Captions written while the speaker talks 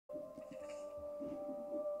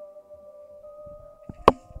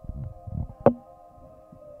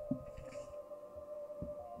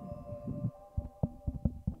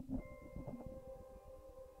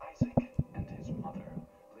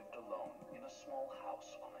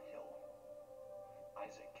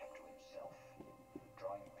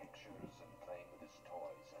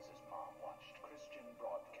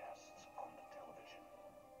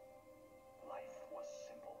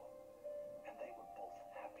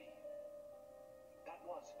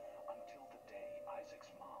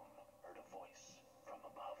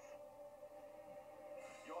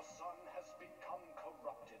become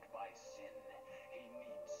corrupted by sin. He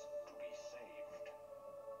needs to be saved.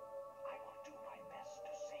 I will do my best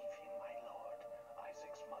to save him, my lord,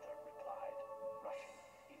 Isaac's mother replied, rushing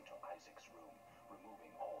into Isaac's room, removing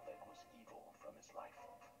all that was evil from his life.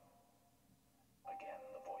 Again,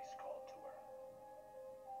 the voice called to her.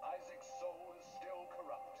 Isaac's soul is still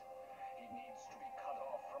corrupt. He needs to be cut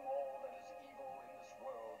off from all that is evil in this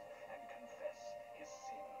world and confess his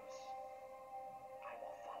sins. I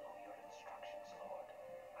will follow your instructions, Lord.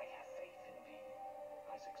 I have faith in thee,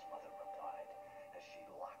 Isaac's mother replied as she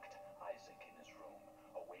locked Isaac in his room,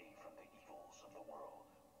 away from the evils of the world.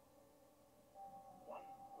 One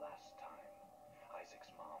last time,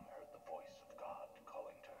 Isaac's mom heard the voice of God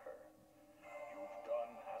calling to her. You've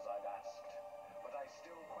done as I've asked, but I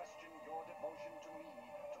still question your devotion to me.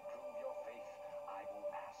 To prove your faith, I will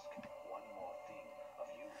ask one more thing of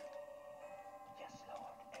you. Yes,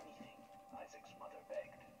 Lord, anything, Isaac's mother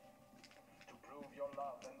begged. To prove your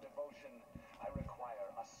love and devotion, I require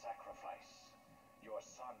a sacrifice. Your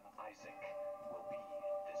son, Isaac, will be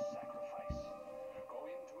this sacrifice. Go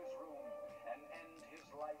into his room and end his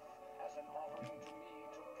life as an offering to me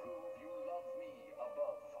to prove you love me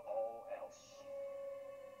above all else.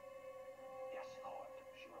 Yes, Lord,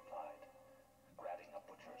 she replied, grabbing a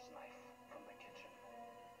butcher's knife from the kitchen.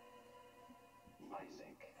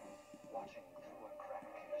 Isaac, watching through a crack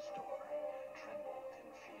in his door, trembled in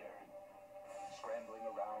fear. Scrambling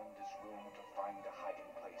around his room to find a hiding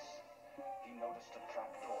place, he noticed a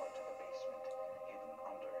trapdoor to the basement hidden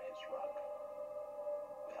under his rug.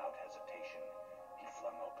 Without hesitation, he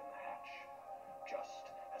flung open the hatch, just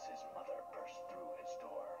as his mother burst through his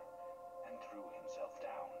door and threw himself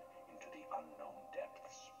down into the unknown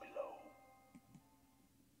depths below.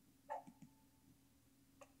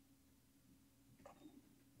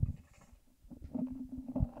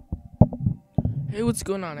 Hey, what's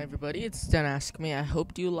going on, everybody? It's Den Ask Me. I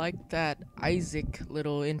hope you liked that Isaac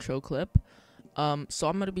little intro clip. So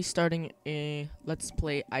I'm gonna be starting a Let's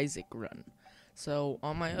Play Isaac run. So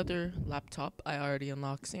on my other laptop, I already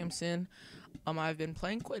unlocked Samson. I've been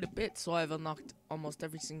playing quite a bit, so I've unlocked almost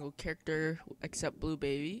every single character except Blue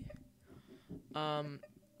Baby. And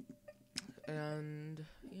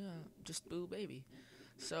yeah, just Blue Baby.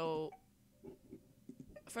 So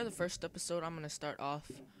for the first episode, I'm gonna start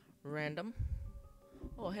off random.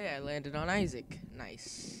 Oh, hey, I landed on Isaac.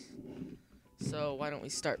 Nice. So, why don't we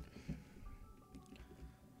start?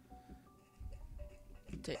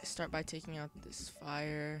 Start by taking out this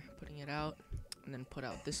fire, putting it out, and then put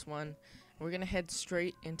out this one. We're gonna head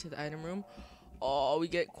straight into the item room. Oh, we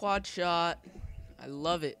get quad shot. I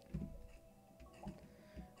love it.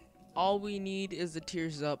 All we need is the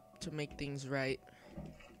tears up to make things right.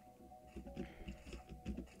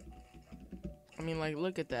 I mean, like,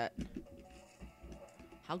 look at that.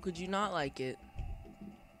 How could you not like it?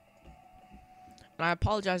 And I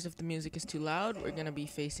apologize if the music is too loud. We're gonna be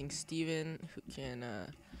facing Steven, who can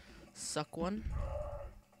suck one.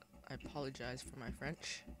 I apologize for my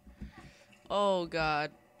French. Oh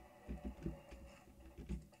god.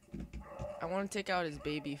 I want to take out his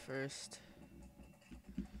baby first.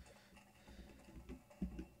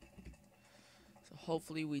 So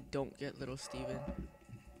hopefully we don't get little Steven.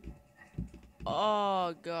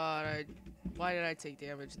 Oh god, why did I take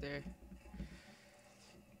damage there?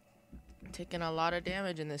 Taking a lot of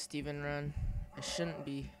damage in this Steven run. I shouldn't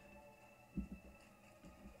be.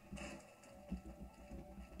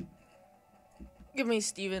 Give me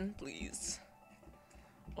Steven, please.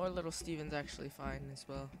 Or little Steven's actually fine as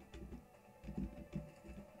well.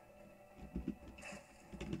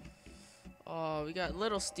 Oh, we got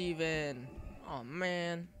little Steven. Oh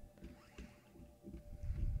man.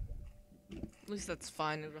 At least that's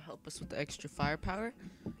fine. It'll help us with the extra firepower,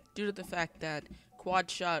 due to the fact that quad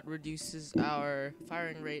shot reduces our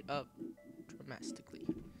firing rate up dramatically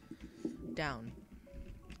down.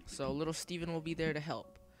 So little Steven will be there to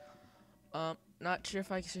help. Not sure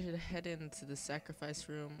if I should head into the sacrifice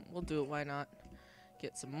room. We'll do it, why not?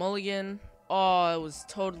 Get some mulligan. Oh, it was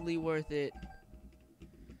totally worth it.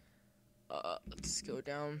 Let's go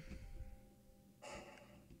down.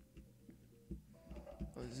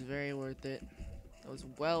 It was very worth it. It was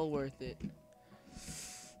well worth it.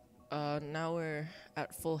 Now we're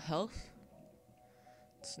at full health.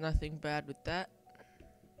 It's nothing bad with that.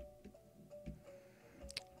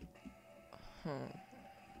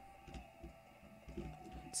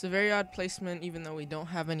 It's a very odd placement, even though we don't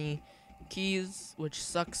have any keys, which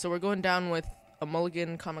sucks. So we're going down with a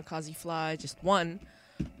mulligan, kamikaze fly, just one,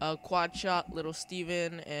 a quad shot, little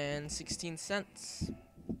Steven, and 16 cents.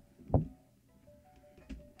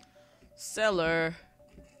 Seller.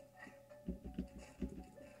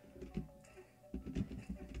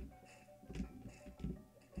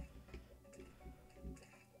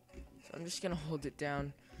 I'm just gonna hold it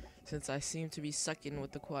down since I seem to be sucking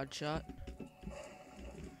with the quad shot.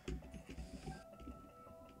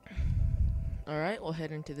 Alright, we'll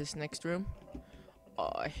head into this next room.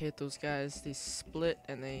 Oh, I hate those guys. They split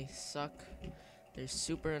and they suck. They're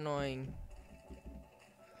super annoying.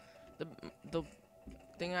 The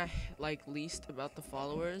thing I like least about the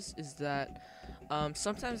followers is that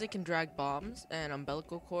sometimes they can drag bombs and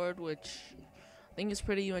umbilical cord, which I think is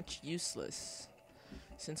pretty much useless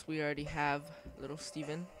since we already have little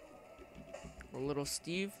Steven or little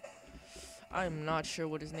Steve. I'm not sure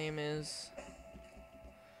what his name is.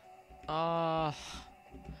 What are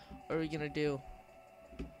we gonna do?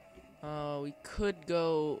 We could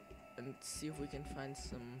go and see if we can find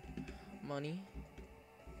some money.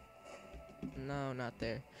 No, not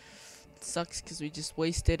there. It sucks because we just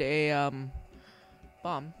wasted a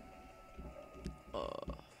bomb.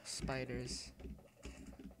 Spiders.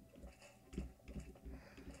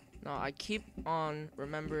 No, I keep on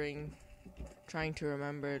trying to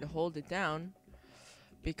remember to hold it down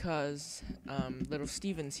because little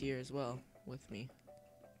Steven's here as well with me.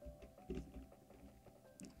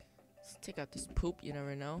 Let's take out this poop, you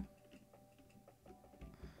never know.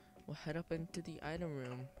 We'll head up into the item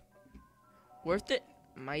room. Worth it?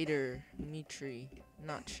 Mitri.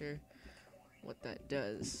 Not sure what that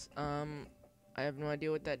does. I have no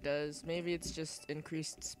idea what that does. Maybe it's just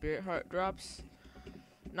increased spirit heart drops.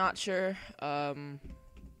 Not sure.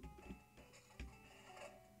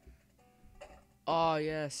 Oh,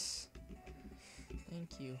 yes.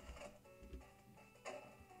 Thank you.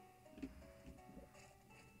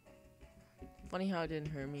 Funny how it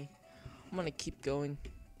didn't hurt me. I'm gonna keep going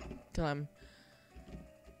till I'm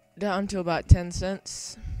down to about 10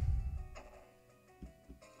 cents.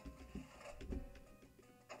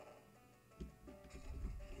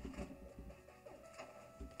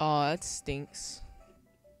 Oh, that stinks.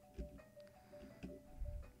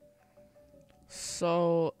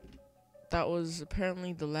 So, that was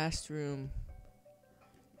apparently the last room.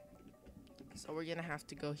 So we're gonna have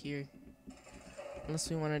to go here. Unless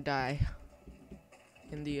we want to die.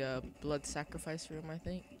 In the blood sacrifice room, I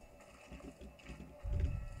think.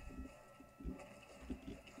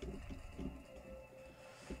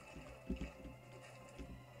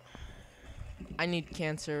 I need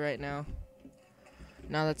cancer right now.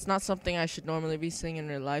 Now, that's not something I should normally be saying in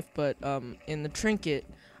real life, but in the trinket,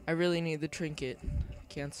 I really need the trinket.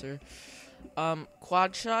 Cancer.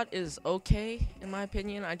 Quad shot is okay, in my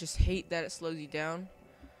opinion. I just hate that it slows you down.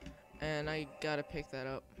 And I gotta pick that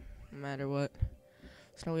up, no matter what.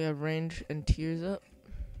 So now we have range and tears up.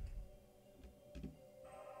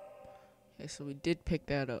 Okay, so we did pick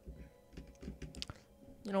that up.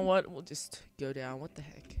 You know what? We'll just go down. What the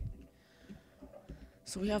heck?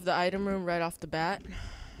 So we have the item room right off the bat.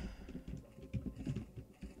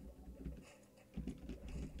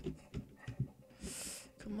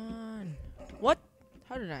 Come on. What?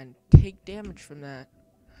 How did I take damage from that?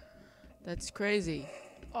 That's crazy.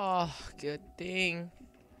 Oh, good thing.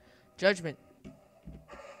 Judgment.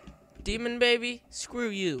 Demon baby, screw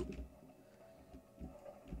you.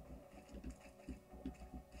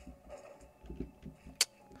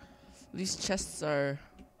 These chests are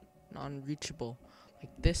non-reachable.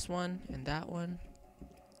 Like this one and that one.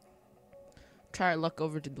 Try our luck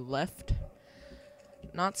over to the left.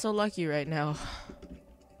 Not so lucky right now.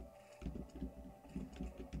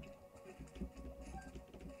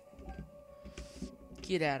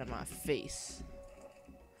 Get out of my face.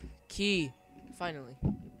 Key. Finally.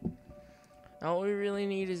 Now what we really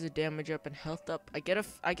need is a damage up and health up. I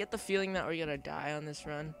get the feeling that we're gonna die on this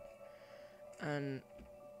run. And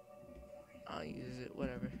I'll use it,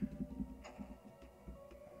 whatever.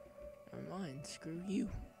 Never mind, screw you.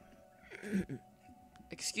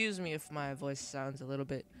 Excuse me if my voice sounds a little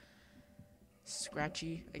bit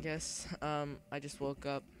scratchy, I guess. I just woke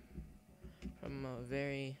up from a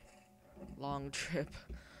very long trip.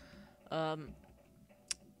 Yeah.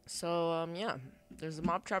 There's a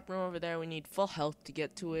mob trap room over there. We need full health to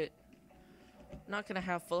get to it. Not gonna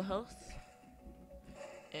have full health.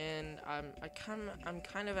 And I'm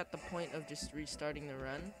kind of at the point of just restarting the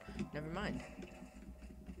run. Never mind.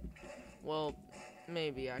 Well,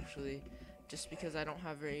 maybe actually, just because I don't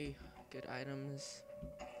have very good items.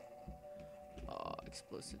 Oh,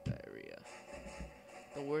 explosive diarrhea.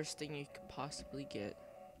 The worst thing you could possibly get.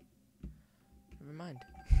 Never mind.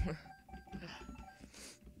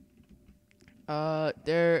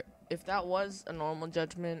 If that was a normal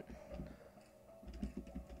judgment,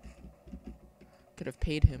 could have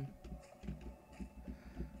paid him.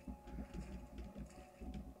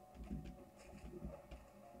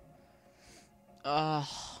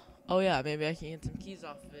 Oh yeah, maybe I can get some keys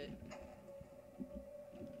off of it.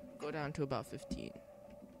 Go down to about 15.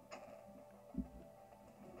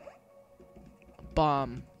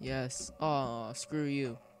 Bomb. Yes. Oh, screw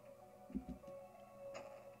you.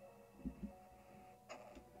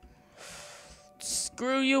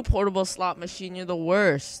 Screw you, portable slot machine. You're the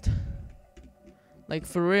worst. Like,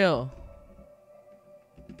 for real.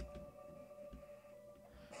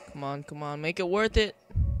 Come on, come on. Make it worth it.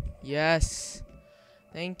 Yes.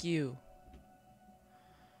 Thank you.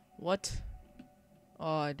 What?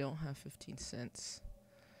 Oh, I don't have 15 cents.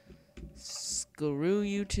 Screw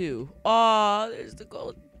you too. Oh, there's the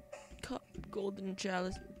gold cup, golden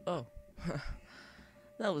chalice. Oh,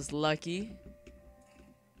 that was lucky.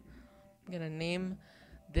 I'm gonna name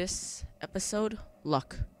this episode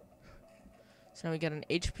Luck. So now we got an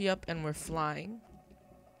HP up and we're flying.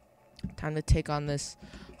 Time to take on this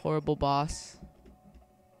horrible boss.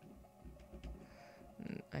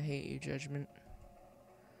 I hate you, Judgment.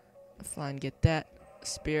 Fly and get that.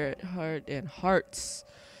 Spirit, heart, and hearts.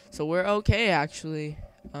 So we're okay, actually.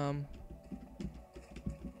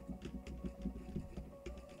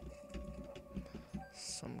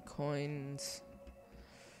 Some coins.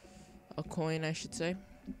 A coin, I should say.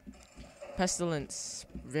 Pestilence.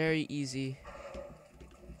 Very easy.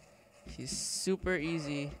 He's super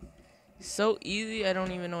easy. So easy, I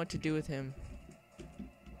don't even know what to do with him.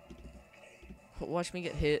 Watch me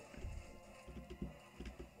get hit.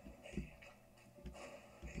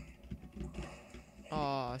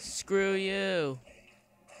 Aw, screw you.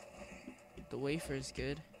 The wafer is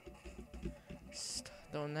good. Just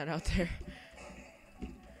throwing that out there.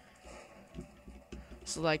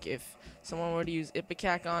 So, like, if someone were to use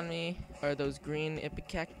Ipecac on me, or those green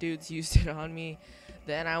Ipecac dudes used it on me,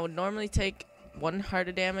 then I would normally take 1 heart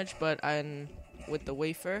of damage, but with the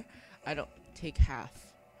wafer, I don't take half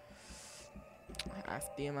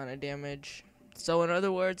the amount of damage. So, in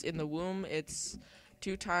other words, in the womb, it's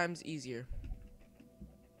 2 times easier.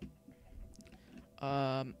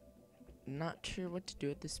 Not sure what to do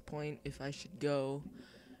at this point. If I should go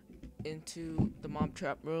into the mob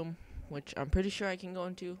trap room, which I'm pretty sure I can go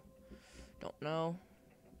into. Don't know.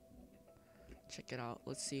 Check it out.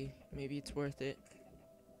 Let's see. Maybe it's worth it.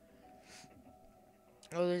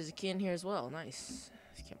 Oh, there's a key in here as well. Nice.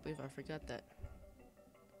 I can't believe I forgot that.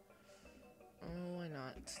 Oh, why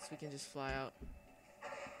not? Since we can just fly out.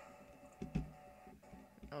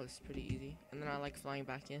 Oh, it's pretty easy. And then I like flying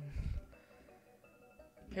back in.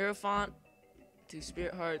 Hierophant, 2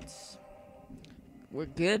 spirit hearts. We're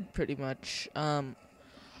good, pretty much.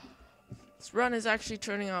 This run is actually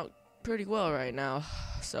turning out pretty well right now.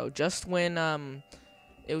 So just when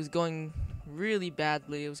it was going really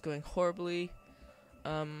badly, it was going horribly.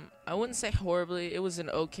 I wouldn't say horribly. It was an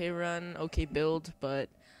okay run, okay build, but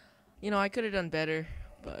you know, I could have done better.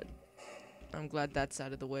 But I'm glad that's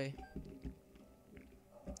out of the way.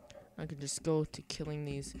 I can just go to killing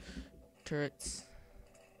these turrets.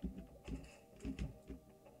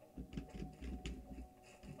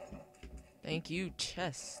 Thank you,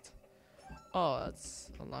 chest. Oh, that's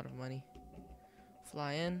a lot of money.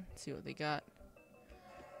 Fly in, see what they got.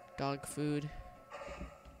 Dog food.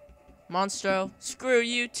 Monstro, screw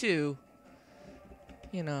you too.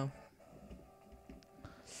 You know.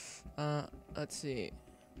 Let's see.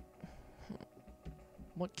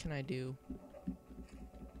 What can I do?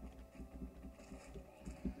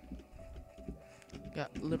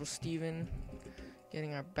 Got little Steven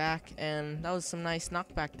getting our back, and that was some nice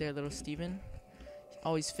knockback there, little Steven.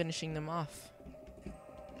 Always finishing them off.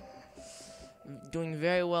 Doing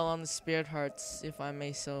very well on the spirit hearts, if I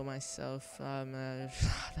may say myself. That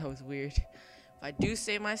was weird. If I do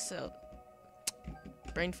say myself,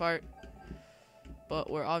 brain fart. But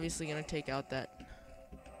we're obviously gonna take out that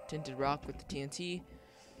tinted rock with the TNT.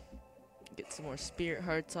 Get some more spirit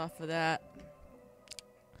hearts off of that.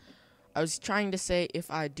 I was trying to say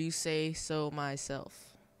if I do say so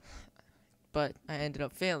myself, but I ended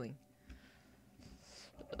up failing.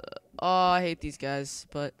 Oh, I hate these guys,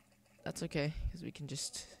 but that's okay, because we can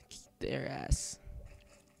just kick their ass.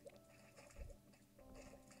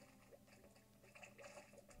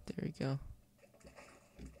 There we go.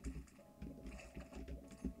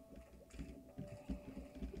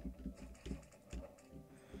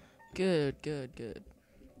 Good, good, good.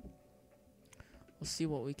 We'll see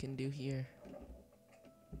what we can do here.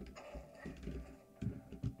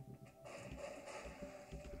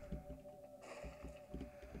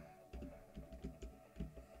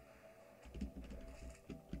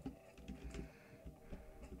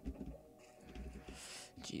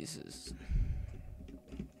 Jesus.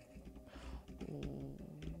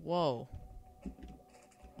 Whoa.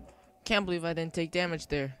 Can't believe I didn't take damage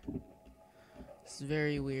there. It's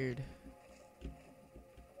very weird.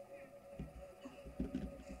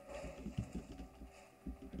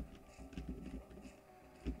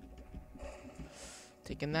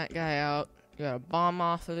 Taking that guy out. Got a bomb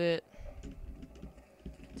off of it.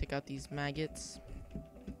 Take out these maggots.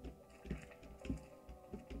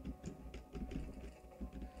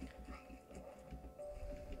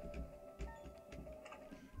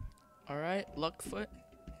 Alright, Luckfoot.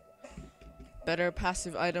 Better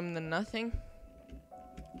passive item than nothing.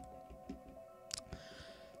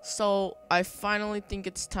 So, I finally think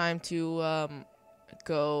it's time to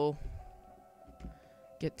go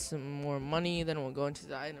get some more money. Then we'll go into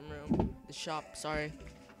the item room. The shop, sorry.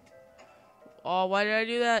 Oh, why did I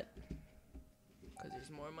do that? Because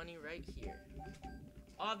there's more money right here.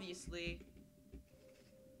 Obviously,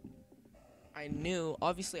 I knew.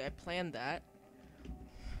 Obviously, I planned that.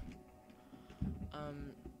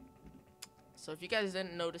 So if you guys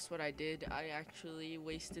didn't notice what I did, I actually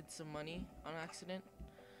wasted some money on accident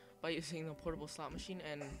by using the portable slot machine,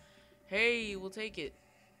 and hey, we'll take it.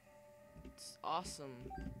 It's awesome.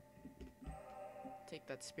 Take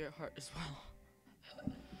that spirit heart as well.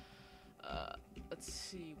 Let's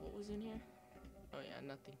see, what was in here? Oh yeah,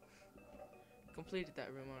 nothing. Completed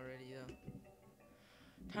that room already though.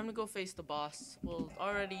 Time to go face the boss. We'll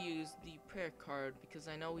already use the prayer card because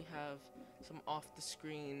I know we have some off the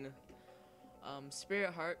screen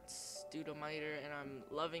spirit hearts due to Miter, and I'm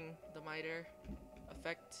loving the Miter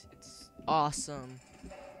effect. It's awesome.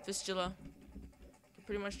 Fistula. You can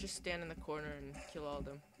pretty much just stand in the corner and kill all of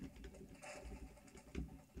them.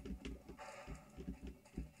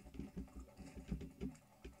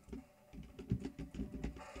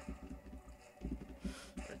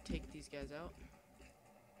 Gotta take these guys out.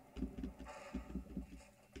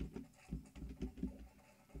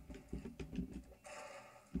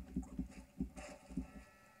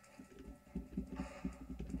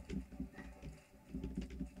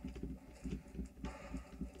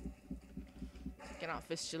 Taking out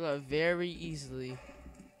Fistula very easily.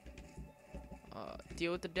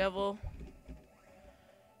 Deal with the devil.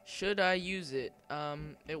 Should I use it?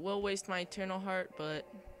 It will waste my eternal heart, but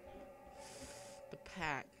the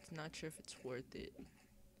pact, not sure if it's worth it.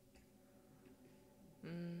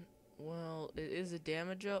 Well, it is a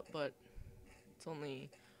damage up, but it's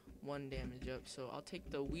only one damage up, so I'll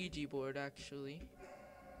take the Ouija board actually.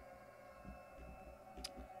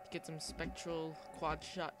 Get some spectral quad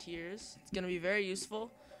shot tears. It's gonna be very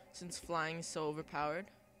useful since flying is so overpowered.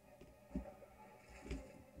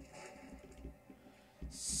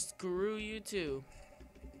 Screw you too.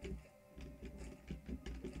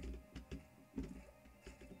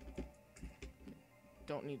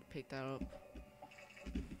 Don't need to pick that up.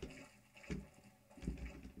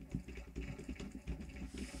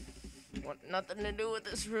 Want nothing to do with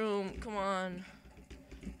this room. Come on.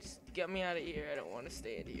 Just get me out of here. I don't want to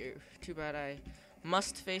stay in here. Too bad I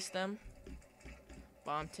must face them.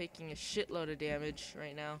 But I'm taking a shitload of damage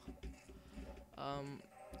right now.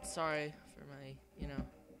 Sorry for my, you know.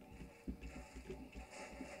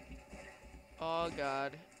 Oh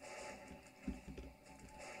god.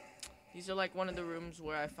 These are like one of the rooms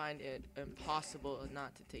where I find it impossible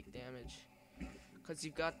not to take damage. Because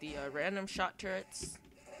you've got the random shot turrets.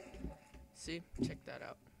 See? Check that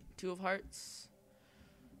out. 2 of hearts.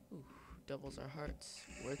 Ooh, doubles our hearts.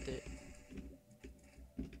 Worth it.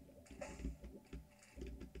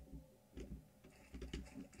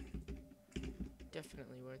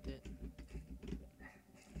 Definitely worth it.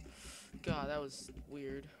 God, that was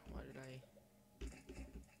weird. Why did I...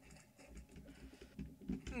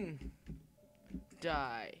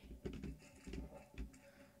 Die.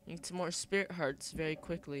 Need some more spirit hearts very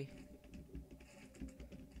quickly.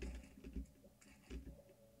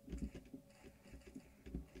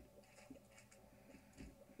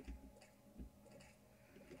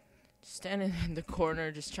 Standing in the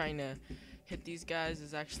corner just trying to hit these guys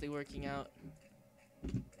is actually working out.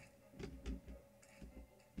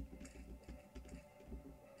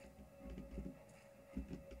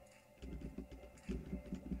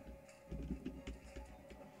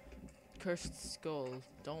 Cursed skull.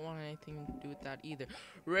 Don't want anything to do with that either.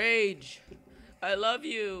 Rage! I love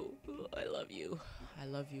you! I love you. I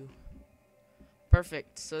love you.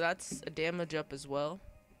 Perfect. So that's a damage up as well.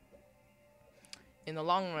 In the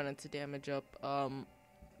long run, it's a damage up.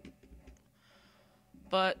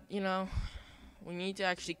 But, you know, we need to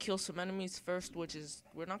actually kill some enemies first, which is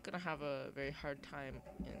we're not going to have a very hard time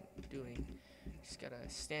in doing. Just got to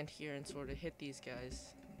stand here and sort of hit these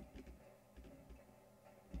guys.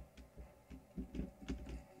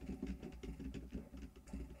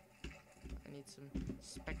 I need some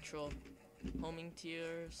spectral homing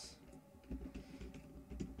tears.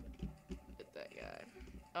 Hit that guy.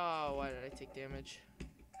 Oh, why did I take damage?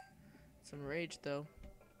 Some rage, though.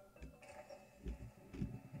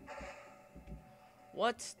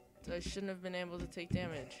 What? I shouldn't have been able to take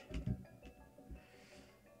damage.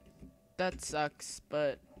 That sucks,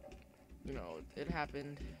 but, you know, it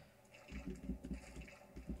happened. Taking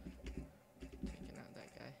out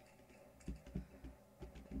that guy.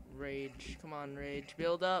 Rage. Come on, Rage.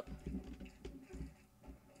 Build up.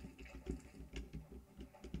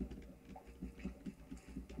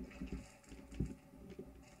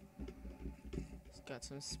 It's got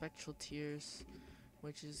some spectral tears,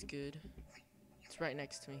 which is good. It's right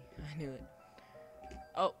next to me. I knew it.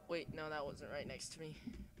 Oh, wait, no, that wasn't right next to me.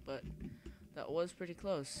 But that was pretty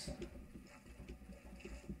close.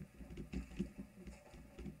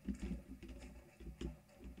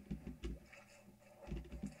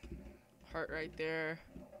 Heart right there.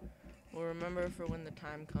 We'll remember for when the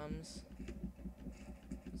time comes.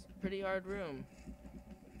 It's a pretty hard room.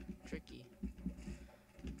 Tricky.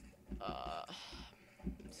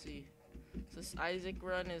 Let's see. So this Isaac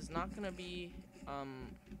run is not gonna be,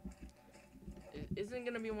 it isn't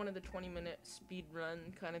gonna be one of the 20-minute speed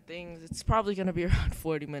run kind of things. It's probably gonna be around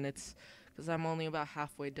 40 minutes, because I'm only about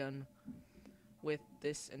halfway done with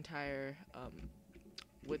this entire,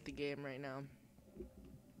 with the game right now.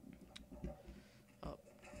 Oh,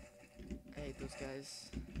 I hate those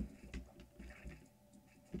guys.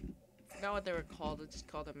 I forgot what they were called. I just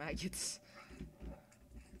called them maggots.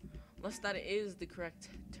 Unless that is the correct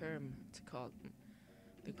term to call them.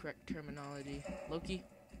 The correct terminology. Loki.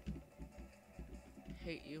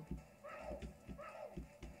 Hate you.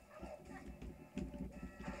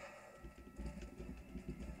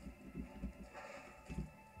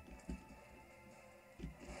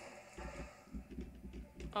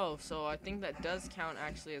 Oh, so I think that does count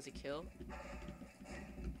actually as a kill.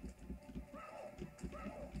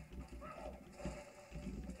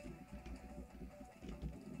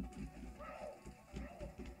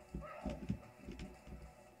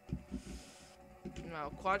 Now,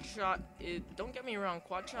 quad shot is, don't get me wrong,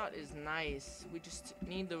 quad shot is nice. We just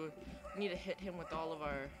need to hit him with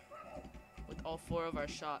all four of our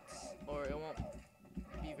shots, or it won't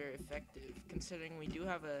be very effective, considering we do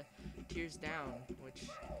have a tears down, which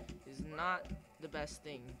is not the best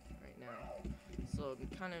thing right now. So I'm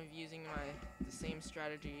kind of using the same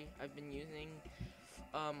strategy I've been using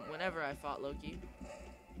whenever I fought Loki.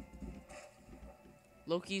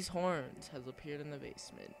 Loki's horns has appeared in the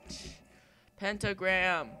basement.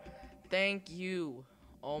 Pentagram, thank you.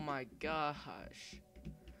 Oh my gosh.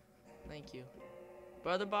 Thank you.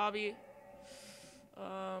 Brother Bobby,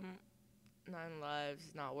 9 lives,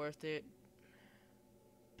 not worth it.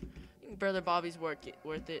 I think Brother Bobby's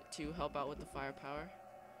worth it to help out with the firepower.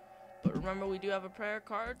 But remember, we do have a prayer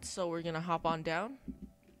card, so we're gonna hop on down.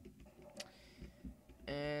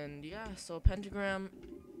 And yeah, so Pentagram,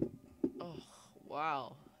 oh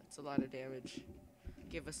wow, that's a lot of damage.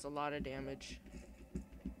 Give us a lot of damage.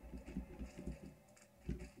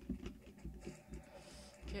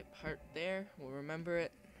 Okay, heart there. We'll remember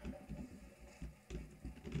it.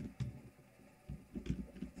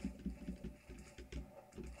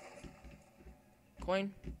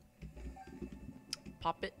 Coin.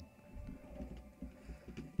 Pop it.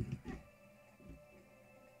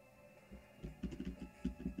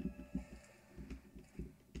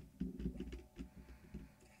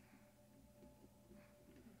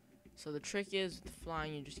 So the trick is with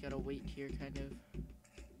flying, you just gotta wait here, kind of.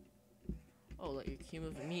 Oh, let your cube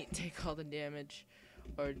of meat take all the damage,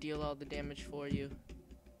 or deal all the damage for you.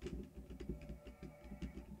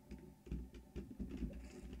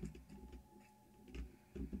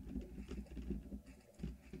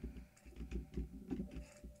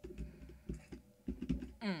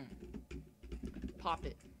 Pop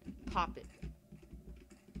it. Pop it.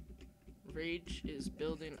 Rage is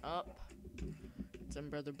building up. Some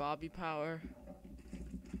Brother Bobby power.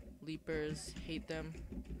 Leapers, hate them.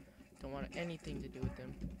 Don't want anything to do with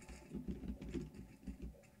them.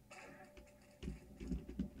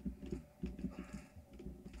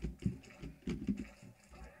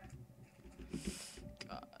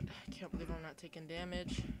 God, I can't believe I'm not taking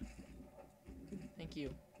damage. Thank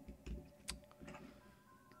you.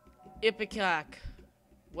 Ipecac.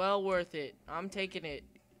 Well worth it. I'm taking it.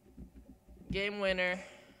 Game winner.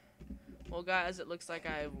 Well, guys, it looks like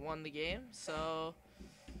I've won the game, so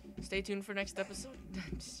stay tuned for next episode.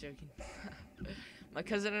 I'm just joking. My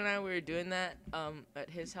cousin and I, we were doing that at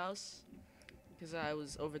his house because I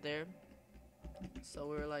was over there. So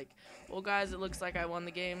we were like, well, guys, it looks like I won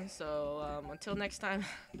the game, so until next time.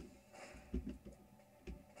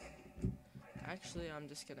 Actually, I'm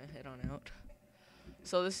just going to head on out.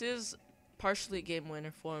 So this is partially a game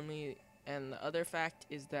winner for me, and the other fact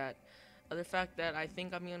that I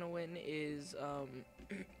think I'm gonna win is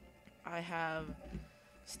I have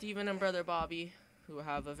Steven and brother Bobby, who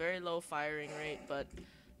have a very low firing rate, but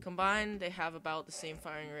combined they have about the same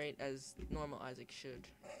firing rate as normal Isaac should,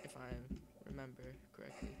 if I remember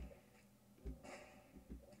correctly.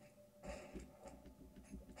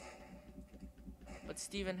 But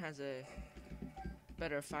Steven has a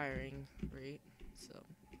better firing rate, so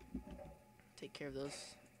take care of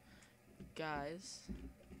those guys.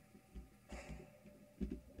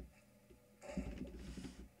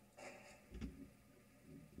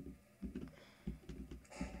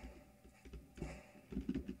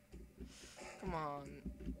 Come on.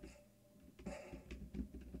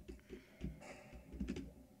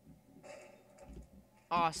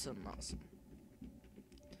 Awesome.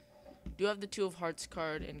 Do have the Two of Hearts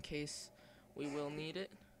card in case we will need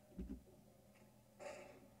it.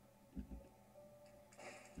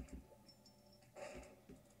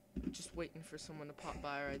 Just waiting for someone to pop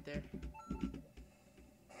by right there.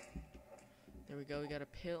 There we go, we got a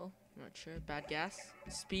pill. I'm not sure. Bad gas.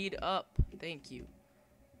 Speed up. Thank you.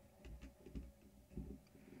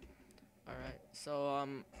 Alright, so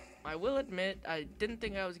I will admit I didn't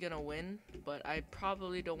think I was gonna win, but I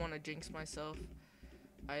probably don't want to jinx myself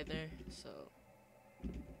either, so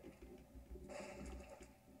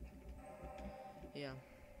yeah.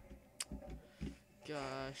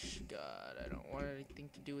 Gosh, God, I don't want anything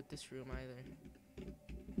to do with this room either.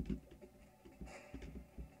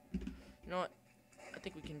 You know what? I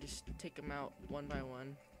think we can just take them out one by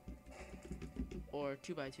one. Or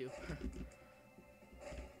two by two.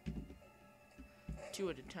 Two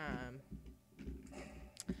at a time.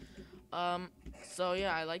 So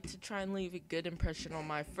yeah, I like to try and leave a good impression on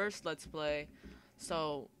my first Let's Play,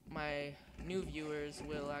 so my new viewers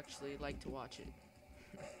will actually like to watch it.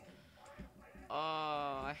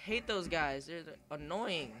 Oh, I hate those guys. They're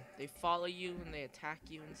annoying. They follow you and they attack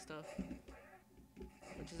you and stuff,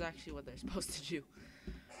 which is actually what they're supposed to do.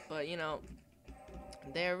 But you know,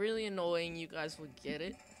 they're really annoying. You guys will get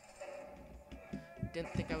it.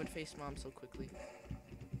 Didn't think I would face Mom so quickly.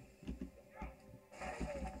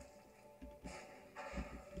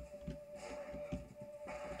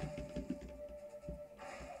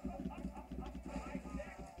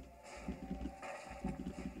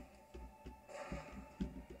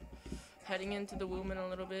 Heading into the womb in a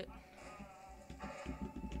little bit.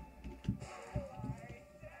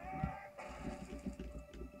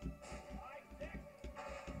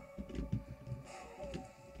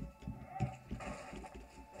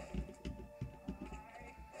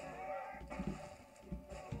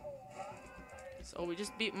 So we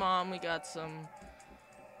just beat Mom. We got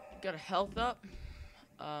a health up,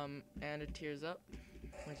 and a tears up,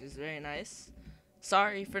 which is very nice.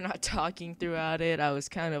 Sorry for not talking throughout it. I was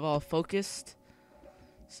kind of all focused.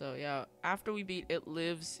 So yeah, after we beat It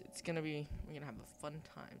Lives, we're gonna have a fun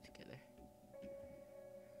time together.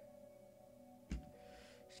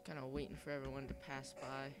 Just kind of waiting for everyone to pass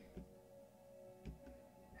by.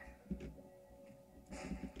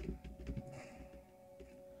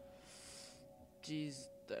 Jeez,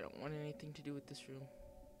 I don't want anything to do with this room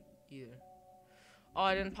either. Oh,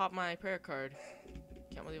 I didn't pop my prayer card.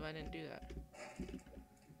 Can't believe I didn't do that.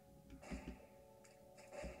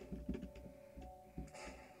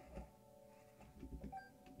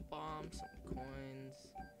 Bombs, some coins.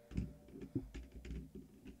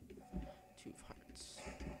 Two of Hearts.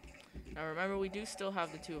 Now remember, we do still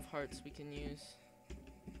have the Two of Hearts we can use.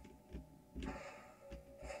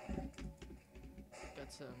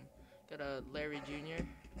 Got a Larry Jr.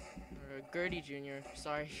 or a Gertie Jr.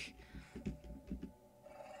 Sorry.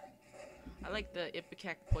 I like the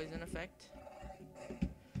Ipecac poison effect.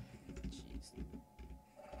 Jeez.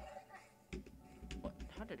 What?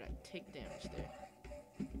 How did I take damage there?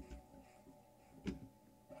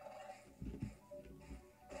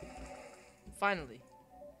 Finally.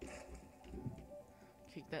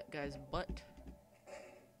 Kick that guy's butt.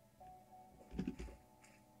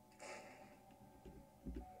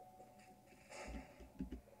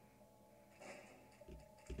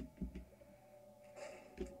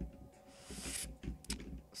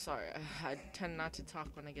 Sorry, I tend not to talk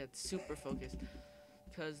when I get super focused,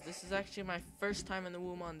 because this is actually my first time in the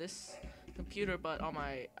womb on this computer, but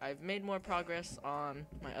I've made more progress on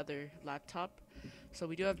my other laptop. So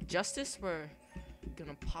we do have Justice. We're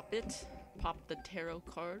gonna pop the tarot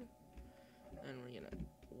card, and we're gonna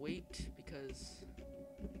wait because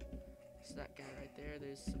it's that guy right there.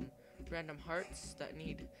 There's some random hearts that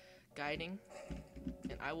need guiding,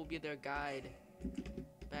 and I will be their guide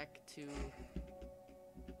back to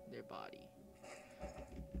their body.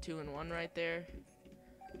 2 in 1 right there.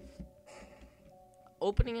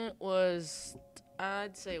 Opening it was,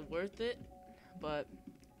 I'd say, worth it, but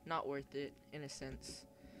not worth it in a sense.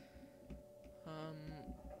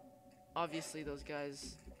 Obviously those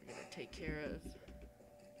guys we're gonna take care of.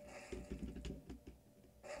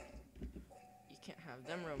 You can't have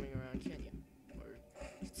them roaming around, can you? Or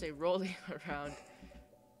you could say rolling around.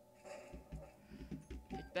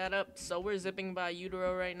 Pick that up. So we're zipping by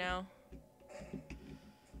Utero right now.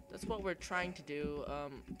 That's what we're trying to do.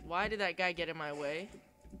 Why did that guy get in my way?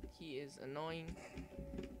 He is annoying.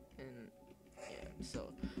 And yeah,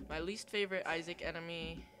 so my least favorite Isaac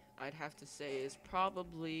enemy, I'd have to say, is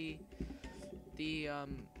probably the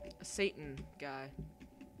Satan guy.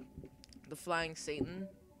 The flying Satan.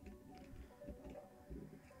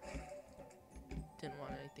 Didn't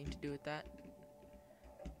want anything to do with that.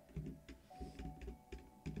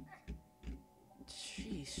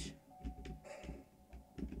 Sheesh.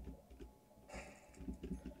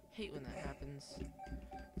 Hate when that happens.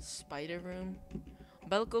 Spider room.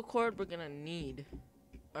 Umbilical cord we're gonna need.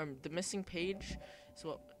 The missing page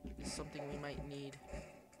is something we might need.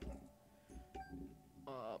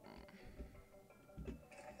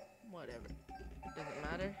 Whatever. Doesn't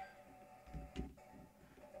matter.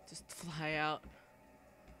 Just fly out.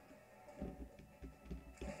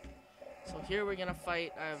 So here we're gonna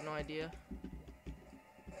fight. I have no idea.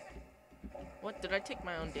 What? Did I take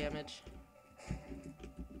my own damage?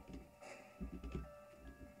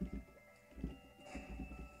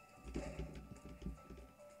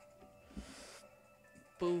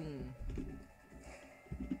 Boom.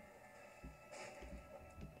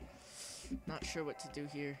 Not sure what to do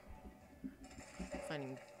here.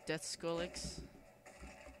 Finding Death Skolix.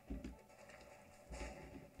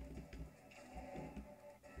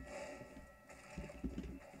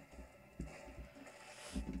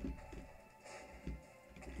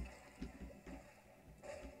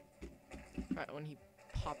 Right when he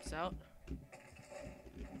pops out.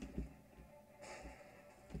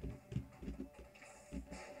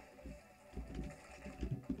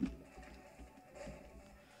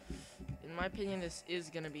 In my opinion, this is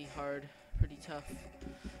gonna be hard, pretty tough.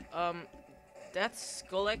 That's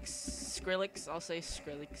Skrillex, I'll say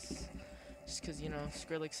Skrillex, just cause, you know,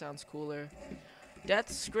 Skrillex sounds cooler. Death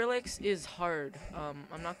Skrillex is hard,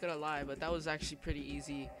 I'm not gonna lie, but that was actually pretty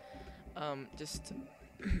easy. Just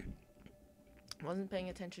wasn't paying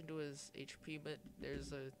attention to his HP, but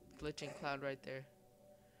there's a glitching cloud right there.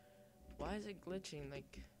 Why is it glitching?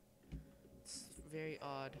 Like, it's very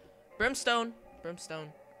odd. Brimstone!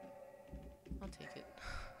 Brimstone. I'll take it.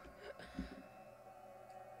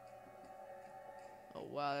 Oh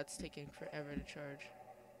wow, that's taking forever to charge.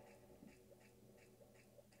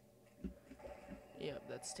 Yep,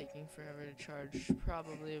 that's taking forever to charge.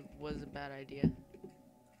 Probably was a bad idea.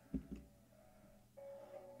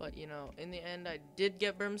 But, you know, in the end, I did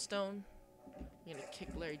get Brimstone. I'm gonna kick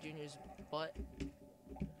Larry Jr.'s butt.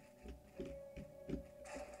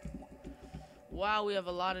 Wow, we have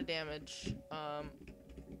a lot of damage.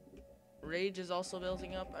 Rage is also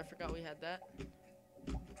building up. I forgot we had that.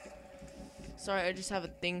 Sorry, I just have a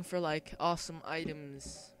thing for, like, awesome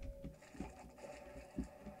items.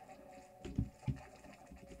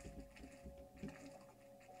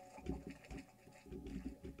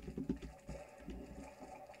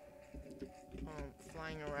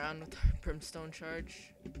 Flying around with our Brimstone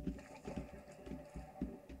charge.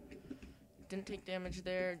 Didn't take damage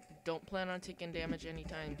there. Don't plan on taking damage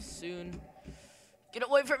anytime soon. Get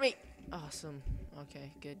away from me! Awesome.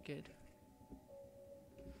 Okay, good, good.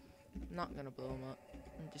 Not gonna blow him up.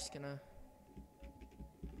 I'm just gonna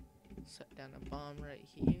set down a bomb right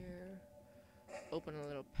here. Open a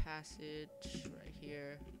little passage right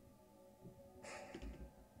here.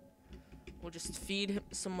 We'll just feed him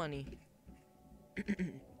some money.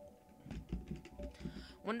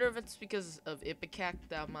 Wonder if it's because of Ipecac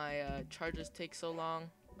that my charges take so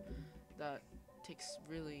long. That takes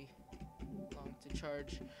really long to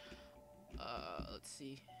charge. Let's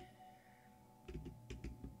see.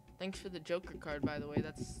 Thanks for the Joker card, by the way.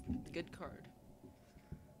 That's a good card.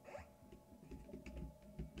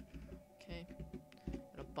 Okay.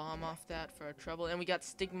 Gonna bomb off that for our trouble. And we got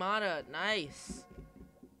Stigmata. Nice.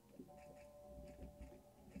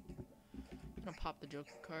 Gonna pop the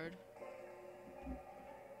Joker card.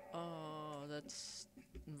 Oh, that's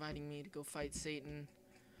inviting me to go fight Satan.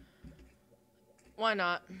 Why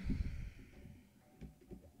not?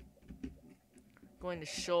 Going to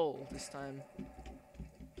Shoal this time.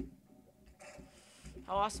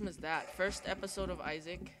 How awesome is that? First episode of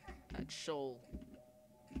Isaac at Shoal.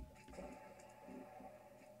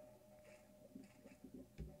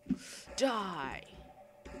 Die!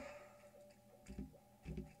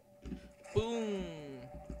 Boom!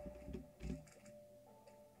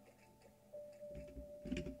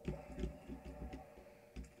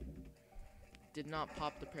 did not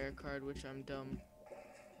pop the prayer card, which I'm dumb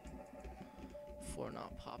for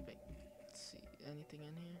not popping. Let's see, anything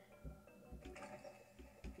in here?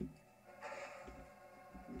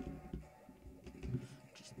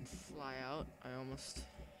 Just fly out. I almost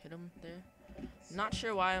hit him there. Not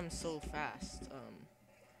sure why I'm so fast.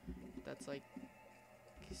 That's like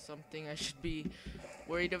something I should be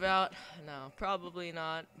worried about. No, probably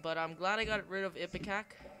not. But I'm glad I got rid of Ipecac,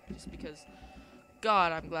 just because,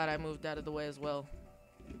 God, I'm glad I moved out of the way as well.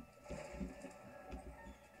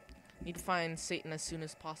 Need to find Satan as soon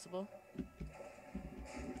as possible.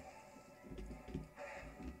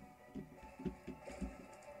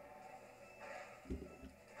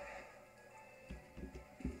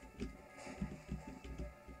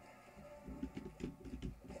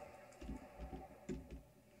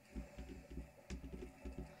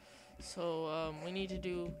 So, we need to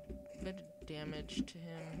do a bit of damage to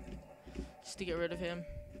him, just to get rid of him.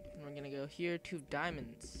 And we're gonna go here, 2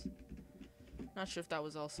 diamonds. Not sure if that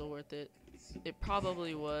was also worth it. It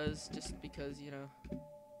probably was, just because, you know,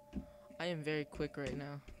 I am very quick right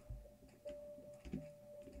now.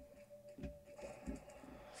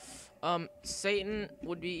 Satan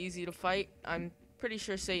would be easy to fight. I'm pretty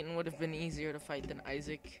sure Satan would have been easier to fight than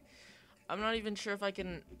Isaac. I'm not even sure if I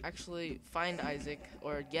can actually find Isaac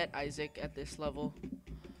or get Isaac at this level.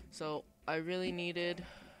 So I really needed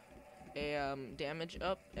a damage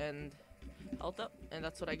up and health up, and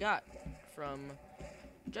that's what I got from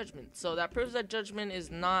Judgment. So that proves that Judgment is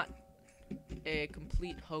not a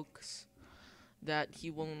complete hoax, that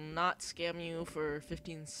he will not scam you for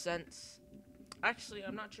 15 cents. Actually,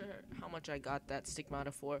 I'm not sure how much I got that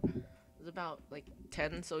stigmata for. It was about like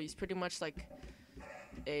 10, so he's pretty much like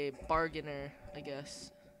a bargainer, I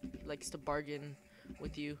guess. He likes to bargain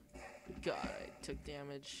with you. God, I took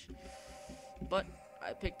damage, but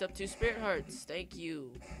I picked up 2 spirit hearts. Thank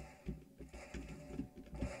you.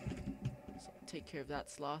 So take care of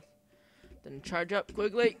that sloth. Then charge up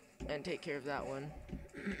Quigley and take care of that one.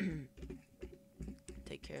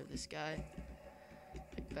 Take care of this guy.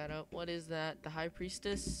 Pick that up. What is that? The High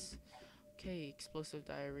Priestess? Okay, explosive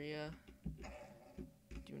diarrhea.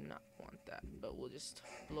 Do not want that, but we'll just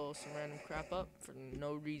blow some random crap up for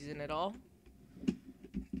no reason at all.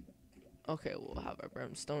 Okay, we'll have our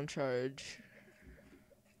brimstone charge.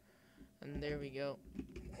 And there we go.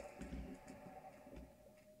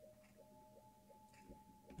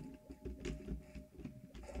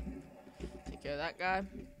 Take care of that guy.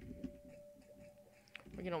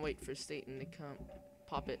 We're gonna wait for Satan to come.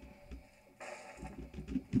 Pop it.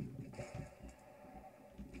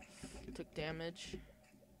 Took damage.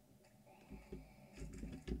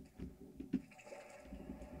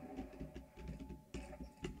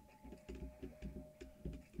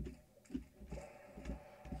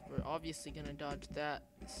 We're obviously gonna dodge that,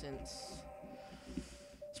 since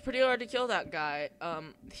it's pretty hard to kill that guy.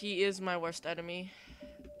 He is my worst enemy.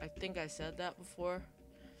 I think I said that before.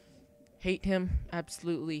 Hate him.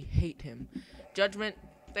 Absolutely hate him. Judgment.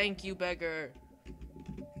 Thank you, beggar.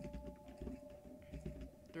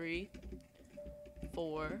 3,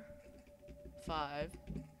 4, 5.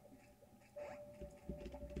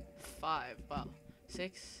 5. Wow.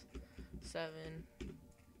 6, 7,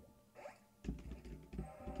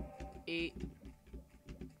 8.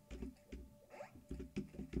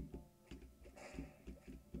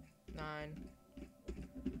 9,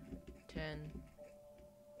 10,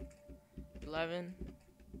 11,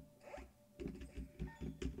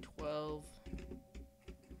 12,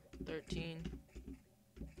 13,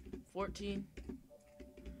 14,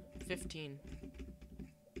 15,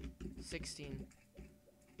 16,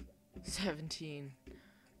 17.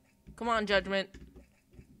 Come on, Judgment.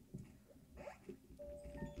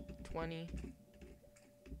 20,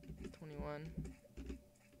 21.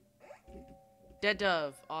 Dead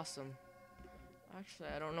Dove. Awesome. Actually,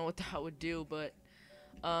 I don't know what that would do, but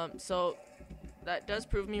so that does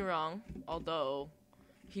prove me wrong, although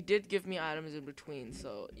he did give me items in between,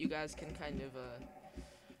 so you guys can kind of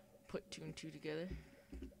put 2 and 2 together.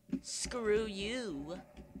 Screw you.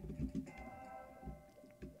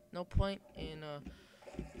 No point in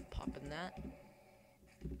popping that.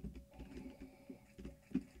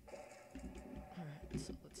 Alright,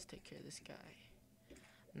 so let's take care of this guy.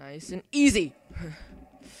 Nice and easy.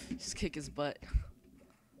 Just kick his butt.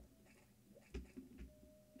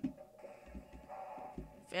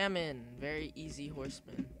 Famine, very easy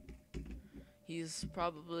horseman. He's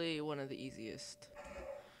probably one of the easiest.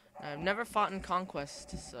 Now, I've never fought in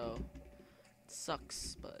Conquest, so it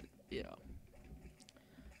sucks, but you know.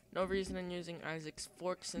 No reason in using Isaac's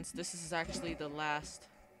Fork, since this is actually the last.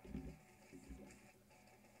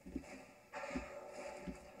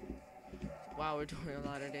 Wow, we're doing a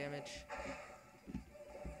lot of damage.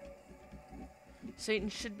 Satan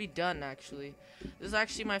should be done, actually. This is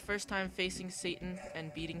actually my first time facing Satan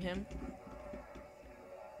and beating him.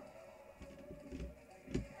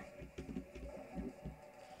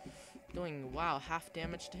 Doing, wow, half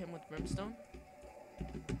damage to him with Brimstone.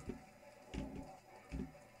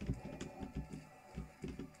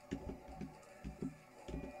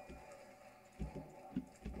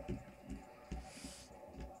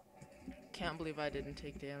 Can't believe I didn't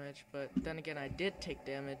take damage, but then again, I did take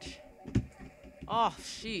damage. Oh,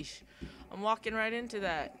 sheesh. I'm walking right into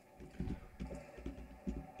that.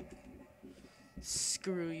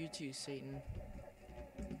 Screw you too, Satan.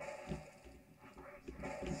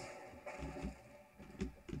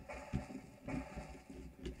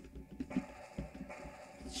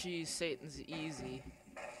 Jeez, Satan's easy.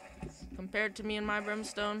 Compared to me and my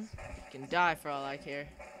Brimstone, he can die for all I care.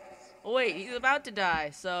 Oh wait, he's about to die,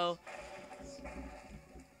 so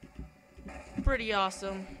pretty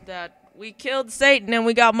awesome that we killed Satan and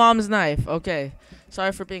we got Mom's knife. Okay,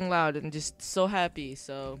 sorry for being loud and just so happy.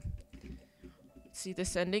 So, see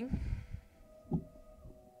this ending?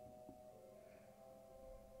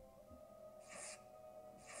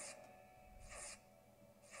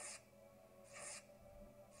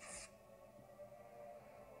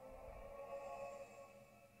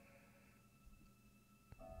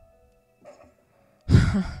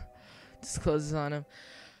 Just closes on him.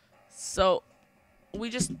 So, we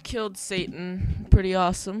just killed Satan. Pretty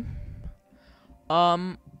awesome.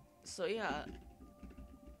 So yeah.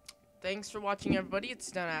 Thanks for watching, everybody. It's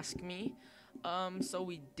Don't Ask Me. So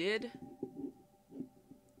we did,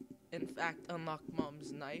 in fact, unlock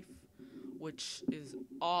Mom's knife, which is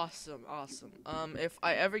awesome. If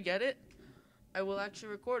I ever get it, I will actually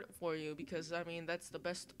record it for you because, I mean, that's the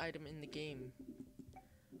best item in the game.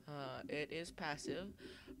 It is passive.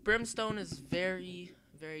 Brimstone is very,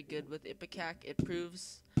 very good with Ipecac. It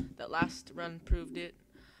proves that last run proved it.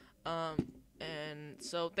 And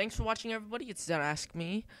so thanks for watching, everybody. It's Don't Ask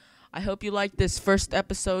Me. I hope you liked this first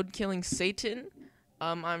episode, killing Satan.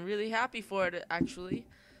 I'm really happy for it, actually.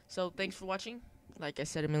 So thanks for watching. Like I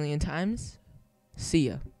said a million times, see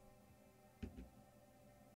ya.